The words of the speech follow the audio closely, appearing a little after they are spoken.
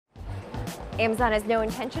Amazon has no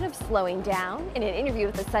intention of slowing down. In an interview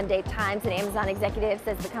with the Sunday Times, an Amazon executive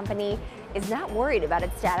says the company is not worried about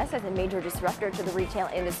its status as a major disruptor to the retail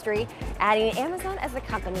industry, adding Amazon as a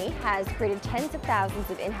company has created tens of thousands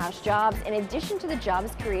of in-house jobs in addition to the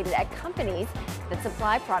jobs created at companies that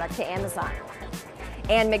supply product to Amazon.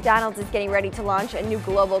 And McDonald's is getting ready to launch a new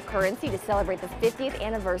global currency to celebrate the 50th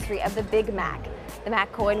anniversary of the Big Mac. The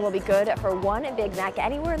Mac coin will be good for one Big Mac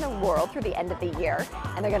anywhere in the world through the end of the year,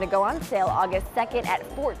 and they're going to go on sale August 2nd at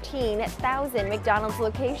 14,000 McDonald's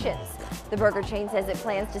locations. The burger chain says it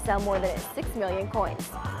plans to sell more than 6 million coins.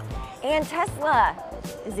 And Tesla,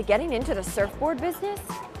 is it getting into the surfboard business?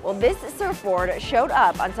 Well, this surfboard showed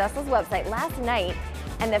up on Tesla's website last night,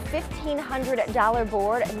 and the $1,500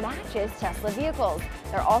 board matches Tesla vehicles.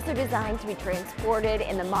 They're also designed to be transported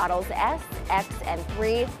in the Models S, X, and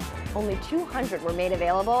 3. Only 200 were made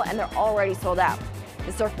available, and they're already sold out.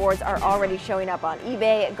 The surfboards are already showing up on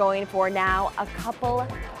eBay, going for now a couple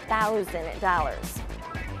 $1,000.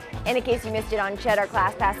 And in case you missed it on Cheddar,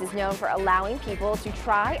 ClassPass is known for allowing people to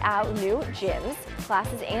try out new gyms,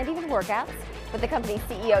 classes, and even workouts. But the company's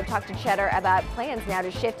CEO talked to Cheddar about plans now to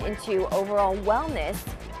shift into overall wellness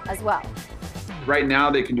as well. Right now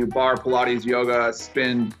they can do bar, Pilates, yoga,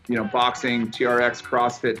 spin, boxing, TRX,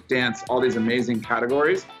 CrossFit, dance, all these amazing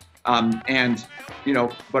categories. But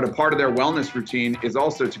a part of their wellness routine is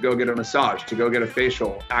also to go get a massage, to go get a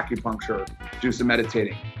facial, acupuncture, do some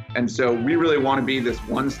meditating. And so we really want to be this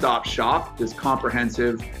one-stop shop, this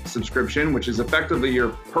comprehensive subscription, which is effectively your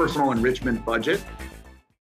personal enrichment budget